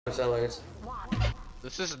Sellers.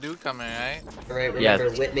 This is newcomer, right? Alright, remember,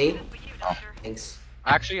 Yes. whip me. Oh. Thanks.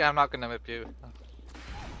 Actually, I'm not gonna whip you.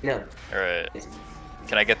 No. Alright.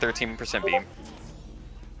 Can I get 13% beam?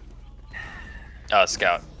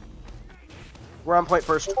 Scout. We're on point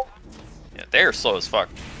first. Yeah, they are slow as fuck.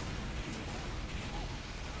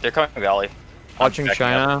 They're coming valley. Watching backing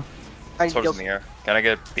China. Swords in the air. Can I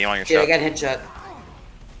get beam on your Dude, I shot? got headshot.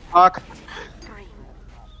 Fuck.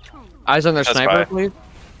 Eyes on their That's sniper, fine. please.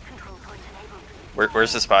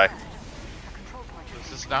 Where's the spy?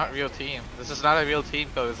 This is not real team. This is not a real team,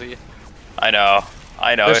 Cozy. I know.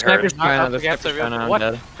 I know. Their It hurt. sniper's China. Their Against sniper's a real- China. I'm what?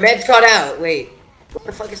 dead. Med's got out. Wait. What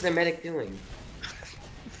the fuck is their medic doing?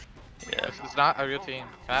 Yeah. This is not a real team.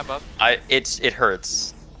 Can I buff? It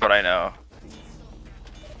hurts, but I know.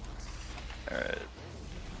 Alright.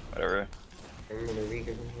 Whatever. I'm gonna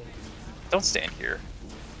re-give him. Don't stand here.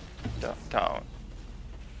 Don't.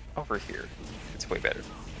 Over here. It's way better.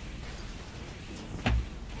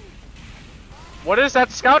 What is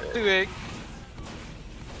that scout doing?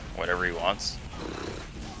 Whatever he wants.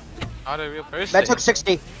 Not a real person. That took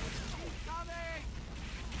 60.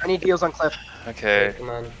 I need deals on Cliff. Okay. Come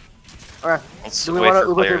on. Alright. Let's Do we wait want to for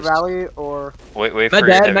Uber through players. Valley or? Wait for Med your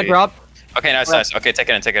dead, heavy. med drop. Okay, nice. Okay, take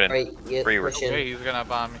it in. Alright, yeah, Free push Okay, in. he's gonna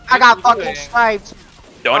bomb me. I got What are you fucking doing? sniped.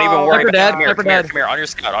 Don't even Oh, worry sniper about dead, it. Come here, sniper come here, dead. come here. On your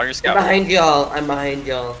scout, on your I'm scout. behind y'all. I'm behind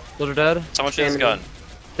y'all. Soldier dead. Someone shoot this gun.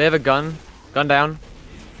 They have a gun. Gun down.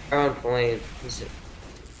 They're on point. He's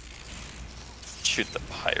Shoot the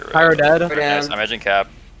pyro. Pyro dead. We're Nice, down. I'm edging cap.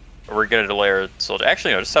 We're gonna delay our soldier.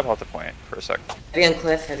 Actually, no, just step off the point for a sec. Heavy on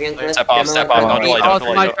cliff. Heavy on cliff. Step off, Demo step on off. cliff. Don't delay, Oh, don't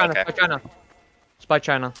spy delay. China. Okay. Spy China. Spy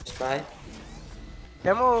China. Spy.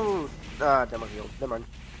 Demo. Demo heal. Never mind.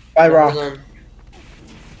 Bye, Hold Rock. on.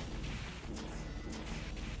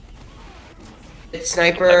 It's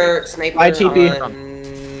sniper. Sniper ITP.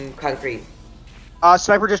 on concrete.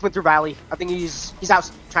 Sniper just went through Valley. I think he's out.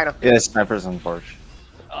 China. Yeah, snipers on porch.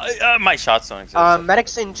 My shots don't exist.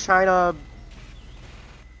 Medics in China.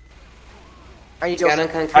 I need Scout deals.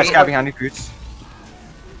 on I concrete. scout behind you, Coots.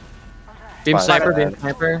 Beam Spy sniper. dead. Beam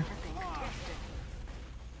sniper.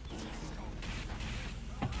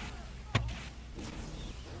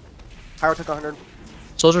 Pyro took 100.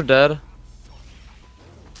 Soldier dead.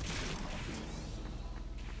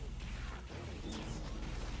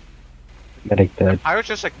 Medic dead. I was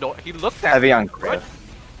just ignored. He looked at Heavy me. on Cliff.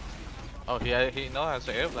 Oh, he knows how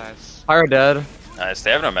to air blast. Pyro dead. Nice.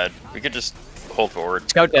 They have no med. We could just hold forward.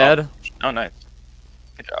 Scout dead. Oh, nice.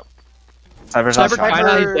 Good job. Snipers on Sniper China.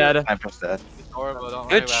 China. He's dead. Snipers dead. It's horrible. Don't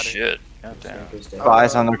worry Good about it. shit. God damn. Sniper's dead.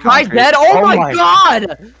 Spies on their Spy's concrete. dead. Oh my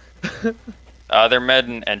god. They're med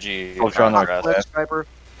and NG. Soldier on their Conrad. Cliff sniper.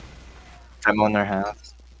 Demo in their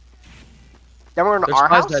house. Demo in Their our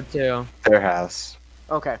spy's house. dead too. Their house.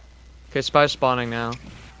 Okay. Okay, spy's spawning now.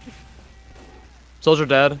 Soldier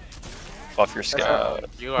dead. Buff your scout.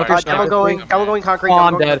 You Look are. at Demo sniper, going. please. Demo going concrete. Oh, Demo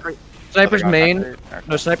I'm going dead. concrete. Sniper's Other guy main. concrete. Okay.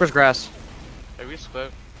 No, sniper's grass. Hey, we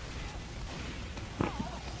split.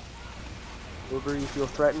 Uber, you feel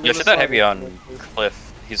threatened. Yo, in shit the that heavy on slightest?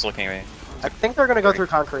 Cliff. He's looking at me. I think they're gonna go through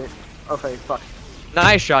concrete. Okay, fuck.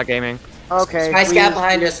 Nice shot, gaming. Okay. Spy please. scout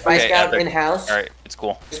behind us. Spy Okay, scout epic. in house. Alright, it's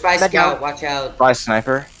cool. Spy Med scout. down. Watch out. Spy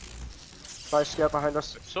sniper. Spy scout behind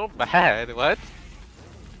us. It's so bad. What?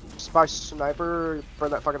 Spy sniper.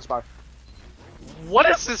 Burn that fucking spy. What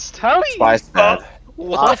is this telling? Spy's dead.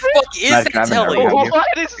 What the fuck is Nice that grabbing telling everyone. you?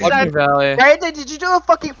 What is Lucky that? Valley. Brandon, did you do a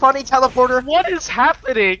fucking funny teleporter? What is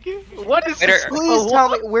happening? What is this? Please tell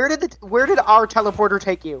me where did our teleporter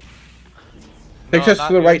take you? Takes No, us not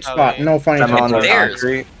to the you, right Tony. spot. No funny Demo on talking. their Theirs.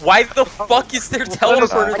 concrete. Why the fuck is there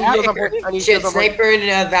teleporter I need deals on there? point. I need Shit, deals on point. sniper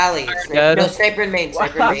in valley. Dead. No, sniper in main.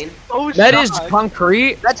 Sniper in main. Oh, That is shot.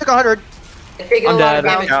 concrete. That took 100. They're taking I'm a lot of dead.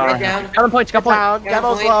 damage. Down. Med down. Scout on point. Scout point. Down. Down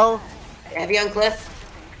Demo's point. low. Heavy on cliff.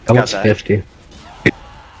 Scout's 50.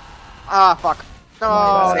 Ah, fuck.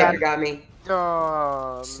 No. Sniper that- got me.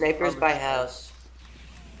 No. Snipers by house.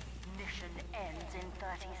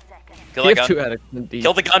 Kill We that have two gun. addicts in deep.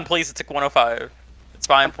 Kill the gun, please. It took 105. It's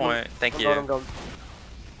fine point. Thank I'm you. going, I'm going.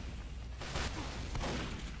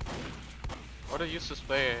 What a useless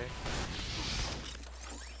player.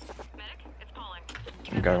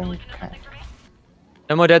 I'm going.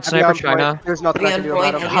 Demo dead. Sniper Heavy on China. point. There's nothing I can do Heavy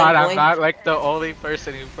on about point, him. heavy on God, I'm point. not like the only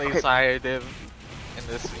person who plays Okay. higher div in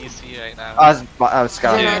this VC right now. I was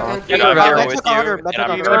scouting. Yeah, off. don't Dude, do I'm it. here That with took you, 100, and that took I'm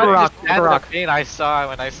 100. here. Sniper rock. That's Sniper the rock. pain I saw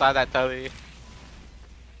when I saw that telly.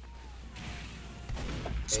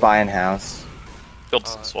 Spy in house. Killed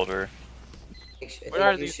Oh. soldier. I think Where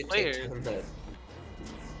are you these should players? take them, but-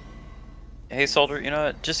 Hey, soldier. You know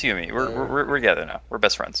what? Just you and me. We're together now. We're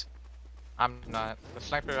best friends. I'm not. The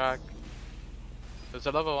sniper rock. There's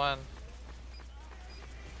a level 1.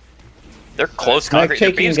 They're close Mike concrete. They're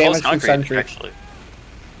taking being close damage from concrete, Sentry. actually.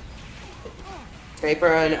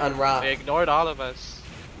 Sniper on rock. They ignored all of us.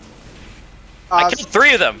 I killed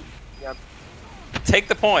 3 of them. Yep. Take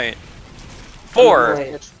the point. 4.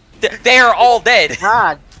 Right. They are all dead.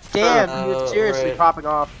 God damn, Oh, you're seriously right. popping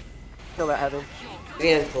off. Kill that heavy.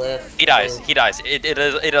 Heavy on cliff. He dies. He dies.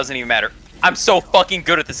 It doesn't even matter. I'm so fucking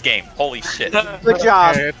good at this game. Holy shit. Good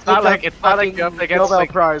job. Okay, it's not like Fucking up against Nobel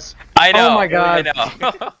like Prize. I know. Oh my God.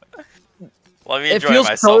 I know. Let me It enjoy feels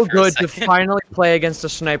myself so for a good to second. finally play against a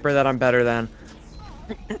sniper that I'm better than.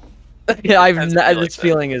 Yeah, Has to be like this that.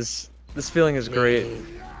 feeling is great.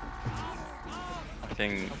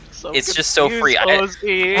 so It's just so free. I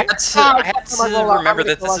Ozzy. had to remember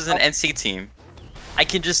that this is an NC team. I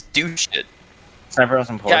can just do shit. Sniper was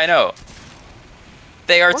important. Yeah, I know.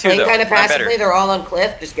 They are too, Playing though. kind of I'm better. passively, they're all on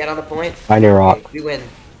cliff. Just get on the point. Find your rock. We win.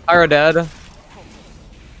 Pyro dead.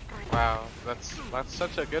 Wow, that's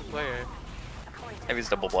such a good player. Heavy's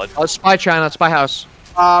double blood. Oh, spy China, spy house.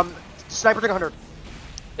 Sniper took 100.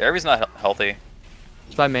 Yeah, Heavy's not healthy.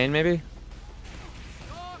 Spy main maybe?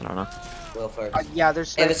 I don't know. Will first. Yeah,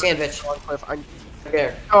 there's And the snipers sandwich. on cliff.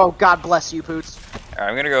 There. Oh, God bless you, Poots. Alright,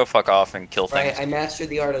 I'm gonna go fuck off and kill Right, things. I mastered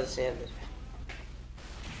the art of the sandwich.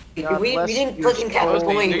 God We bless didn't you, fucking get a Ozzy,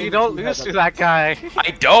 point. you don't lose to that guy.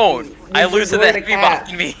 I don't! I You lose to the ignored Heavy the cat.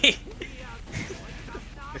 behind me!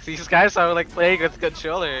 These guys are like playing with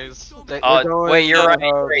controllers. They- going, Wait, you're right.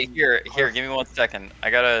 uh, Right, here, give me 1 second. I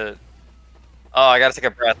gotta... Oh, I gotta take a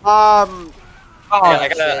breath. Um, I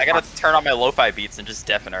shit. gotta turn on my lo-fi beats and just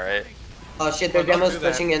deafen, alright? Oh shit, their Don't demo's do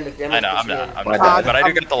that. pushing in. The demo's I know, I'm pushing not. in. I'm My not. bad. But I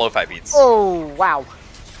do get the lo-fi beats. oh, wow.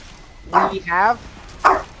 We have...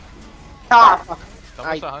 Ah, fuck. It's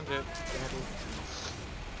almost 100.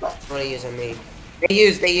 What do you use on me? They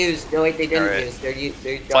used. No wait, they didn't Alright. use.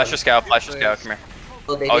 They're done. Flash your scout, come here.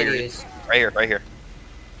 Oh, they Oh, did you're- use. Right here.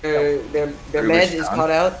 Their Ruby's med is down. caught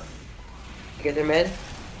out. You get their med.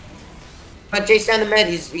 But chase down the med.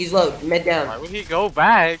 He's low. Med Why down. would he go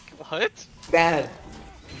back? What? Bad.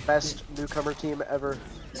 Best newcomer team ever.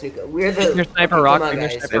 We're the Bring your sniper come rock, on, bring your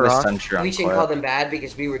guys. sniper They have a rock. sentry on We shouldn't cliff. call them bad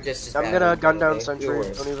because we were just as I'm bad. gonna as gun them, down okay? Sentry. We were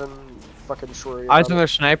worse. Don't even fucking worry Eyes about on it. their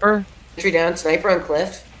sniper. Sentry down. Sniper on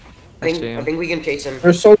cliff. I see him. I think we can chase him.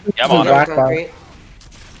 There's soldiers Yeah, I'm in on the it. black box.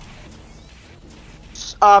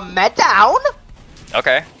 Concrete. Med down?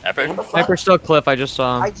 Okay, epic. What the fuck? Sniper still cliff. I just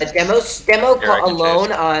saw him. I A just... demo Here, I can alone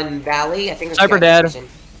chase. on Valley. I think. Sniper dead.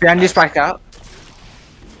 Behind you, spiked out.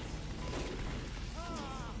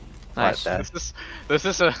 Nice. Dead. This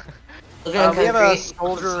is a. we have a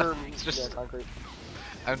soldier... It's just- Yeah, concrete.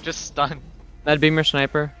 I'm just stunned. Med beamer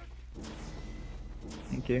sniper.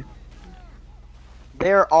 Thank you.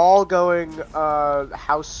 They're all going,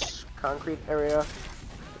 house concrete area.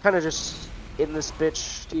 Kind of just in this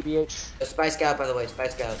bitch, TBH. Spy Scout, by the way. Spy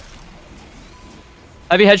Scout.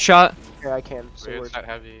 Heavy headshot. Yeah, I can. So It's words. not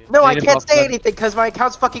heavy. No, I Native can't buff say bud. anything because my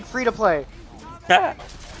account's fucking free to play.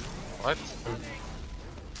 What?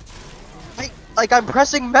 Like, I'm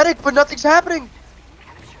pressing medic, but nothing's happening.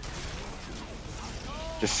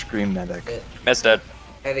 Just scream medic. Miss dead.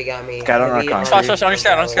 Heavy got me. Scout on our Heavy concrete. Scout, on your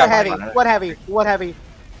scout, on your What scout. heavy? on it. What heavy? What heavy?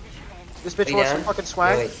 This bitch Heavy wants down? some fucking No,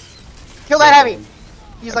 swag. wait. Kill that heavy.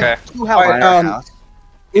 He's Okay. like 2 health. Alright, Behind our house.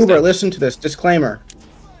 Uber, listen to this. Disclaimer.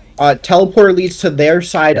 Teleport leads to their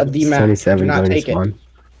side of the map. Do not take it.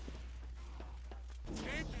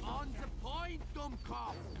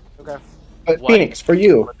 Okay. But What? Phoenix, for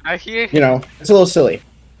you, I hear. you know, it's a little silly.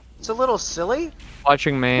 It's a little silly.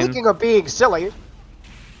 Watching main. Speaking of being silly,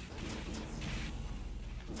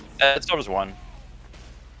 So does one.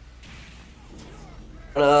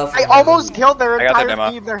 I almost killed their I got their entire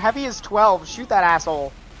demo. team. Their heavy is 12. Shoot that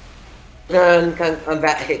asshole. I'm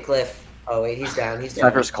back. Hit Cliff. Oh wait, he's down. He's down.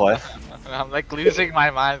 Sniper's cliff. I'm like losing my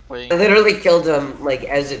mind playing. I literally killed him like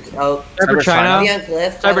as it. Oh, Sniper China. heavy China. on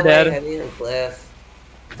Cliff. by Cyber the way, dead. Heavy on Cliff.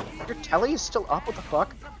 Your telly is still up. What the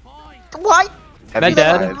fuck? What? Heavy Med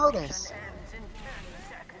dead. died. Know this.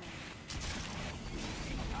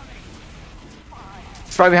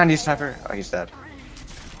 He's right behind you, sniper. Oh, he's dead.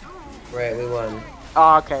 Right, we won.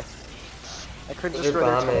 Oh, okay. I couldn't They're destroy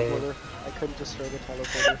their bombing. teleporter. I couldn't destroy the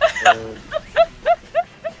teleporter.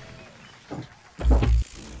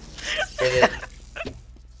 Did it.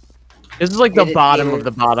 This is like the Did it bottom even- of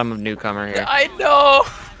the bottom of newcomer here. I know!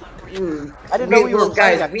 I didn't know we were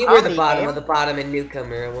guys. playing a We were the comedy bottom game. of the bottom in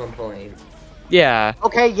newcomer at one point. Yeah.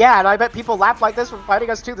 Okay, yeah, and I bet people laugh like this when fighting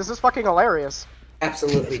us too. This is fucking hilarious.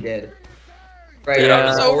 Absolutely did. Right. Dude, I'm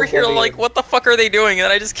Yeah. just over here like, what the fuck are they doing? And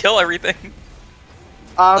then I just kill everything.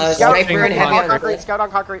 Scout, Sniper and scout heavy on on concrete. cliff. Scout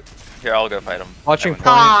on concrete. Here, I'll go fight him. Watching Never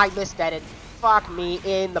point. Ah, I missed that. fuck me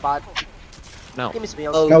in the butt. No. Give me some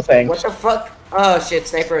heals. Oh, No thanks. What the fuck? Oh shit,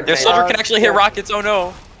 sniper. Their soldier can actually hit rockets. Oh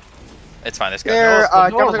no. It's fine. This guy. There,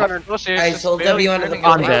 No, Gunner. Guys, hold W onto the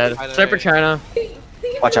I'm point. dead. Sniper China.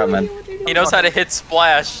 Watch out, man. He knows how to hit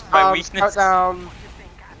splash. My weakness. Down.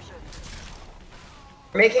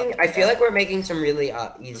 I feel like we're making some really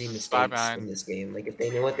easy mistakes behind. in this game. Like if they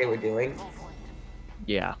knew what they were doing.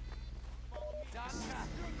 Yeah.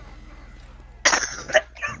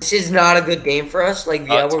 This is not a good game for us. Like,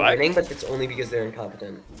 yeah, it's we're fine. winning, but it's only because they're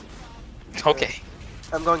incompetent. Okay.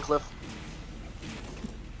 I'm going Cliff.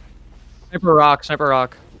 Sniper rock. Sniper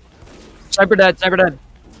rock. Sniper dead. Sniper dead.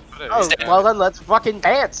 Oh, well then let's fucking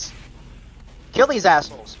dance. Kill these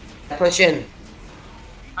assholes. Push in.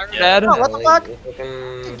 Sniper Yeah. dead. Oh, what the fuck?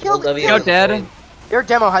 Fucking Kill hold W the- on the dead. point. Their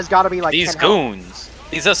demo has got to be like These 10 health. goons.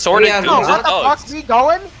 These assorted Yeah, Oh, goons what are the fuck? thugs. We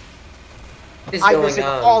going? What is I'm going missing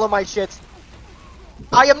on? all of my shits.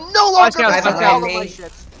 I am no longer Guys, missing guys, all of me. my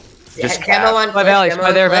shits. Just Demo on By Cliff. Valley, Demo by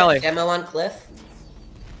on their Cliff, Valley. Demo on Cliff.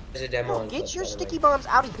 There's a demo on Get Cliff, your by the sticky way. bombs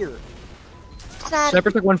out of here.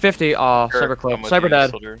 Sniper took 150. Aw, Sure, Sniper I'm clip. with Sniper you, dead.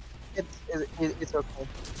 soldier. It's okay.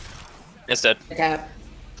 It's dead. Tap.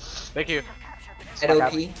 Thank you. Med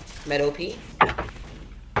OP. Med OP.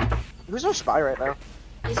 Who's our spy right now?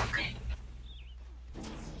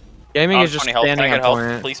 Gaming is just 20 health. Can I standing get on help?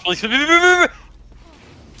 point. Please, please, please.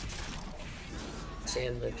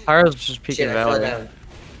 Sandwich. Pyro's just peeking Shit, I fell Valley. down.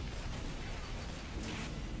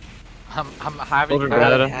 I'm having Soldier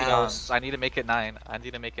dead. I need to make it 9. I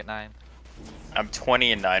need to make it 9. I'm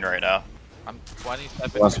 20 and 9 right now. I'm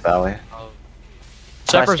 27. West Valley. Oh,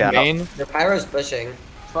 Sniper's Scout. main. The pyro's pushing.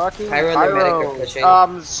 Fucking Pyro and their medic are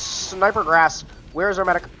pushing. Sniper grass. Where's our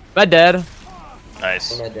medic? Med dead.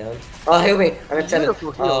 Nice. I'm not down. Oh, hey, wait. I'm at 7.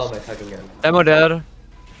 Beautiful Oh, heals. my fucking gun. Demo dead.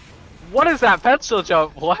 what is that pencil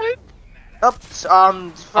jump? What? Oops, Oh,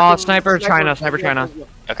 fucking sniper China, sniper China.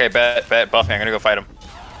 Okay, bet, buff me. I'm gonna go fight him.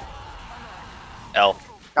 L.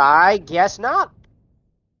 I guess not.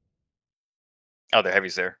 Oh, the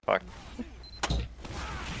heavy's there. Fuck.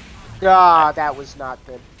 Ah, that was not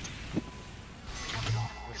good.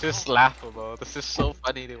 This is laughable. This is so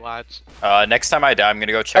funny to watch. Next time I die, I'm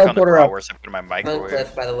gonna go check on the Teleporter up. growers and put in my I'm on microwave.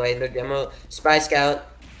 Cliff, by the way. No demo. Spy Scout.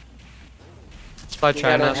 Spy You got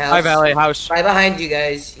China. on Spy house. Valley house. Spy behind you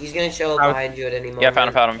guys. He's gonna show up House. behind you at any moment. Yeah,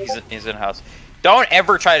 found him. He's in house. Don't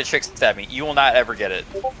ever try to trick stab me. You will not ever get it.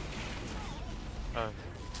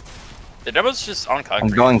 The demo's just on I'm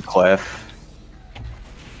concrete. going Cliff.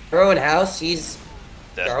 Bro in house. He's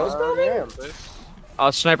Dead. Charles bombing. Damn.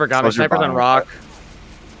 Oh, sniper got me. Soldier Sniper's on bomb. rock.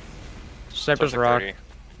 Sniper's Social rock. 30.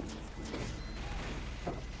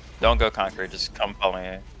 Don't go concrete. Just come follow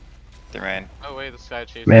me. The rain. Oh wait, this guy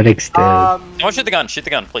chased. Medic's dead. Don't shoot the gun. Shoot the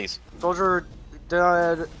gun, please. Soldier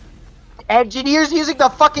dead. Engineers using the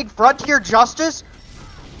fucking frontier justice.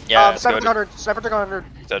 Yeah, let's Sniper go. took 100. Sniper took 100.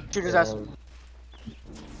 Dead. Shoot his ass.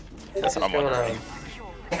 That's what I'm What's going wondering. on?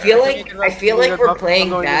 I feel like we're playing I'm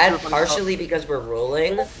going bad into a partially because we're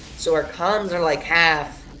rolling, so our comms are like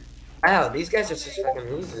half. Wow, these guys are such fucking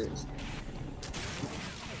losers.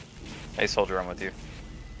 Hey, soldier, I'm with you.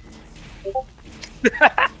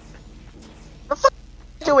 The fuck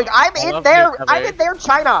are you doing? I'm in love there. this, I'm Heavy. in there,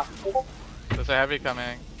 China. There's a heavy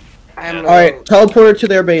coming. Alright, teleporter to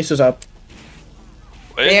their bases up.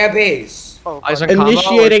 Wait. Their base. Oh, Eyes fuck. on combo,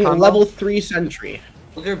 Initiating combo? level 3 sentry.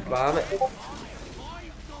 Soldier bomb.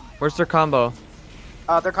 Where's their combo?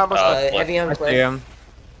 Their combo's Cliff. Heavy on I see Cliff. him.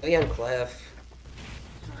 Heavy on Cliff.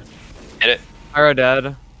 Hit it. Pyro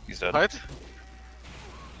dead. He's dead. What?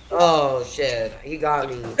 Oh shit, he got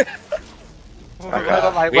me. We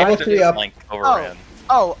have to three up. like overran.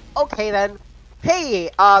 Oh, okay then. Hey,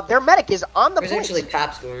 their medic is on the There's point. actually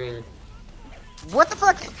top scoring. What the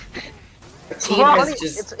fuck? The team Funny- has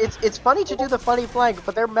just. it's funny to do the funny flank,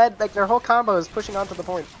 but their their whole combo is pushing onto the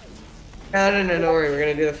point. No, don't worry, we're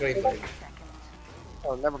gonna do the free flank.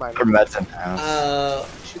 Oh, never mind. Their med's in house.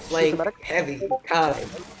 Shoot the Flank medic. heavy time.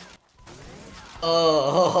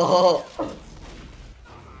 Oh.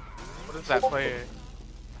 What is that player?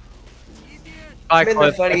 Spy I'm in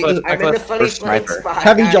the cliff. funny. Spy cliff, spy I'm in the cliff. funny First flank sniper. spot.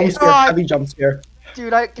 Heavy guys. jump scare, God. heavy jump scare.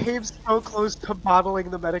 Dude, I came so close to bottling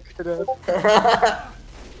the medic to death.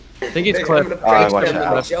 I think he's I'm cliff. gonna break watch them. They're out.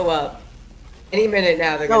 gonna show up. Any minute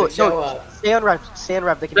now, they're No, gonna show no, up. stay on rep, stay on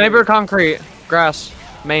rep. They can Sniper concrete. Grass.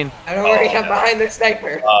 Main. I don't worry, I'm behind the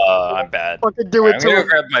sniper. I'm bad. fucking do I'm it gonna to go him.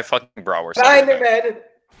 grab my fucking brawler. Behind the med.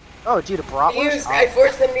 Oh, dude, a brat was? Use. I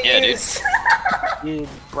forced them to Yeah, dude. use. Dude,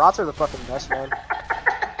 brats are the fucking best, man.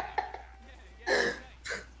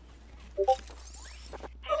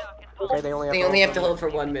 Okay, they only have to hold for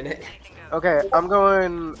 1 minute. Okay, I'm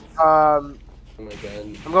going. Oh my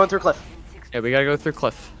god. I'm going through cliff. Yeah, we gotta go through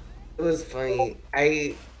cliff. It was funny.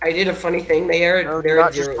 I did a funny thing there. No, do They're not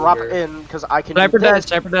at just zero drop here. in, because I can Sniper do dead, this.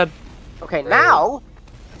 sniper dead. Okay, now...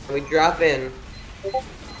 We drop in. Okay.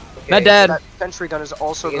 Med dead. That sentry gun is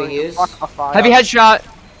also You gonna going to use? fuck a fire. Heavy headshot.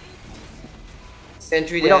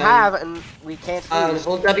 Sentry We down. don't have, and we can't use.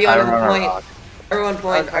 Hold W on the point. Fire on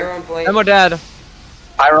point. Fire on point. Ammo dead.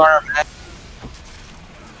 Fire on our med.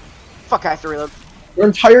 Fuck, I have to reload. Your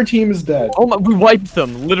entire team is dead. Oh my, we wiped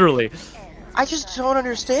them, literally. I just don't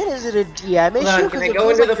understand. Is it a DM issue? Hold on, 'Cause can I it go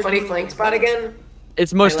feels into the like funny you're- flank spot again?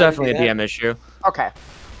 It's most Can I let you definitely a do that? DM issue. Okay.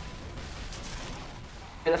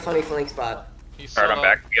 In a funny flank spot. He's Alright, I'm solo.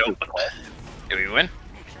 back. Go. Did we win?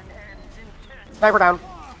 Sniper down.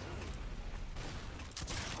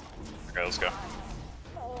 Okay, let's go.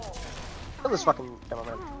 Kill this fucking demo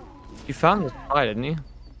man. You found this spy, didn't you?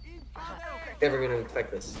 Never gonna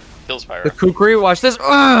expect this. Kills fire. The kukri, watch this.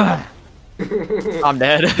 Ugh! I'm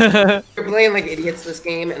dead. We're playing like idiots this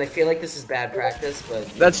game, and I feel like this is bad practice, but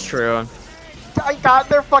That's true. I got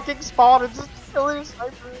their fucking spawn and just killing a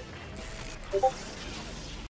sniper.